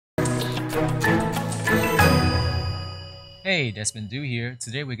Hey, Desmond Du here.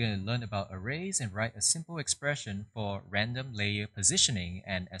 Today we're going to learn about arrays and write a simple expression for random layer positioning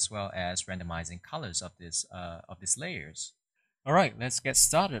and as well as randomizing colors of these layers. All right, let's get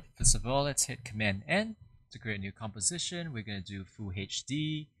started. First of all, let's hit Command N to create a new composition. We're going to do Full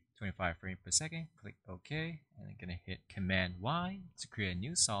HD, 25 frames per second. Click OK, and I'm going to hit Command Y to create a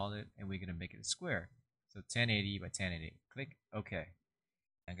new solid, and we're going to make it a square. So 1080 by 1080. Click OK.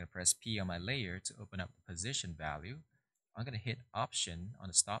 I'm going to press P on my layer to open up the position value. I'm going to hit Option on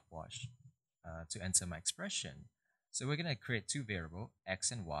the stopwatch to enter my expression. So we're going to create two variables,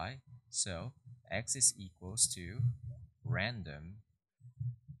 x and y. So x is equals to random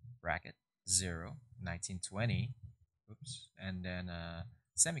bracket 0, 1920, oops, and then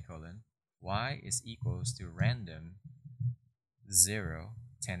semicolon, y is equals to random 0,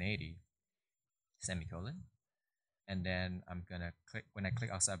 1080, semicolon. And then I'm gonna click, when I click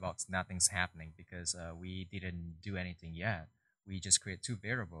outside box, nothing's happening because we didn't do anything yet. We just create two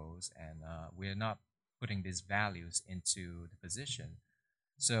variables and we're not putting these values into the position.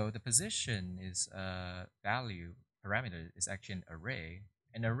 So the position is value parameter is actually an array.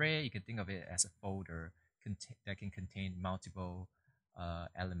 An array, you can think of it as a folder that can contain multiple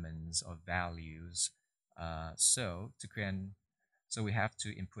elements or values. So we have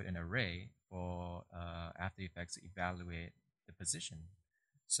to input an array for After Effects to evaluate the position.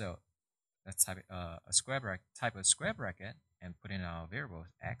 So let's type type a square bracket and put in our variables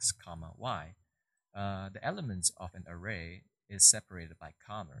x, comma, y. The elements of an array is separated by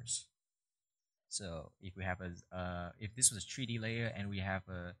commas. So if we have if this was a 3D layer and we have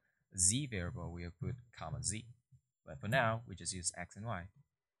a z variable, we'll put comma z. But for now, we just use x and y.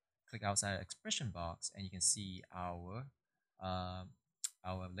 Click outside the expression box, and you can see uh,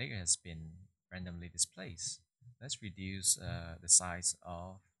 our layer has been randomly displaced. Let's reduce the size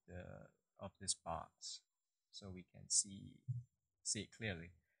of this box so we can see it clearly.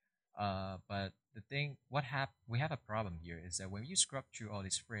 But the thing, we have a problem here is that when you scrub through all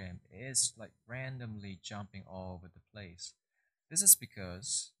this frame, it's like randomly jumping all over the place. This is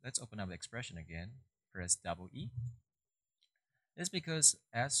because, let's open up the expression again, press double E. This is because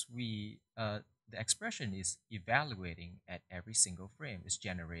the expression is evaluating at every single frame. It's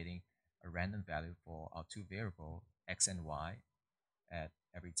generating a random value for our two variables, x and y, at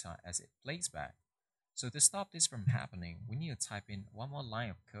every time as it plays back. So to stop this from happening, we need to type in one more line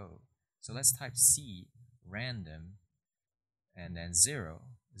of code. So let's type C random and then 0.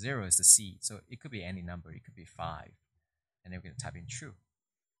 0 is the seed, so it could be any number. It could be 5. And then we're going to type in true.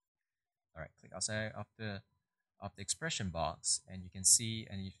 All right, click outside of the expression box, and you can see,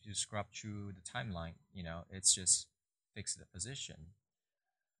 and if you scrub through the timeline, it's just fixed the position.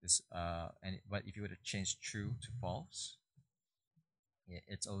 But if you were to change true to false,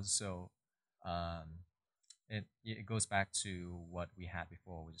 it's also it goes back to what we had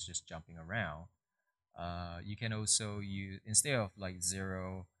before, which is just jumping around. You can also use, instead of like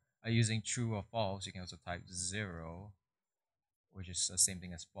 0 using true or false, you can also type 0, which is the same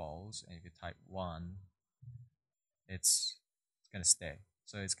thing as false. And if you type 1, it's gonna stay.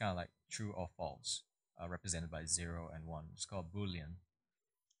 So it's kind of like true or false, represented by 0 and 1. It's called Boolean.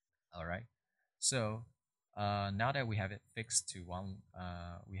 All right. So now that we have it fixed to 1,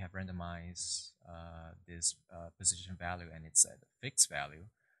 we have randomized this position value, and it's at a fixed value.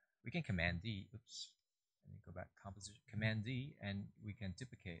 We can Command D. Oops. Let me go back. Composition. Command D, and we can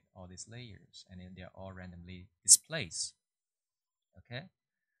duplicate all these layers, and then they're all randomly displaced. Okay.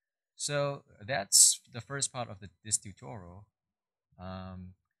 So that's the first part of this tutorial.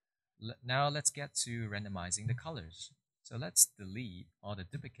 Now let's get to randomizing the colors. So let's delete all the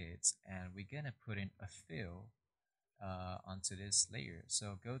duplicates, and we're gonna put in a fill onto this layer.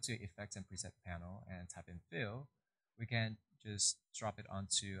 So go to Effects and Preset panel and type in fill. We can just drop it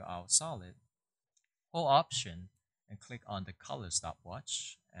onto our solid. Hold Option and click on the color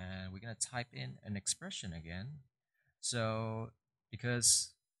stopwatch, and we're gonna type in an expression again. So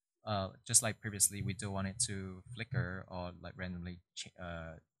because just like previously, we don't want it to flicker or like randomly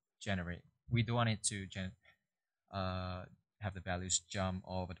generate. We don't want it to have the values jump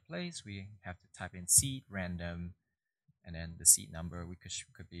all over the place. We have to type in seed random, and then the seed number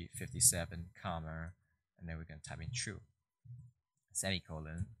could be 57, comma, and then we're going to type in true,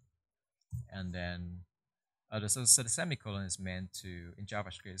 semicolon, and then so the semicolon is meant to, in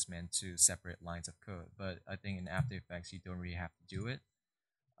JavaScript, is meant to separate lines of code, but I think in After Effects you don't really have to do it.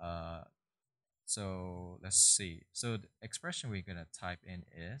 So let's see. So the expression we're gonna type in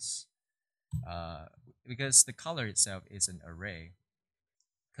is because the color itself is an array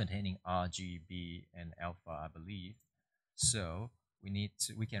containing RGB and alpha, I believe. So we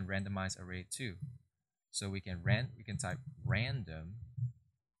can randomize array 2. So we can type random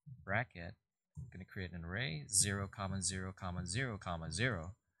bracket. I'm gonna create an array 0 comma 0 comma 0 comma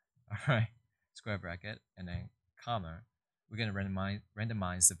 0. All right, square bracket and then comma. We're gonna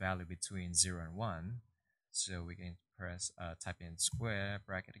randomize the value between 0 and 1. So we can type in square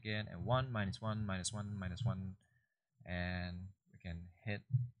bracket again and 1 minus 1 minus 1 minus 1, and we can hit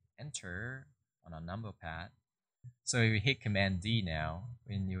enter on our number pad. So if we hit Command D now,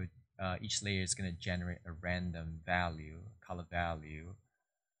 when you each layer is going to generate a random value, color value,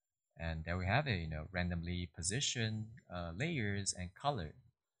 and there we have it. Randomly positioned layers and color.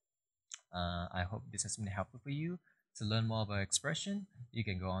 I hope this has been helpful for you. To learn more about expression, you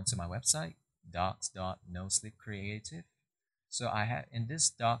can go onto my website, docs.nosleepcreative. So I have in this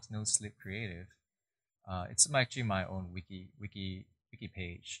docs no sleep creative. It's actually my own wiki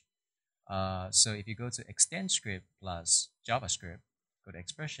page. So if you go to extend script plus JavaScript, go to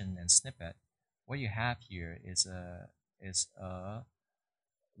expression and snippet, what you have here is a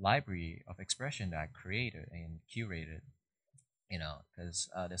library of expression that I created and curated. Because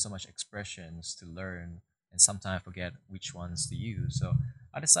there's so much expressions to learn, and sometimes I forget which ones to use. So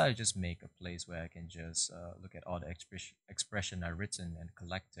I decided to just make a place where I can just look at all the expression I've written and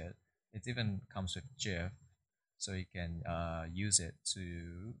collected. It even comes with GIF, so you can use it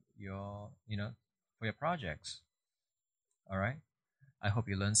to for your projects. All right. I hope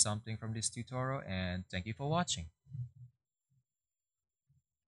you learned something from this tutorial, and thank you for watching.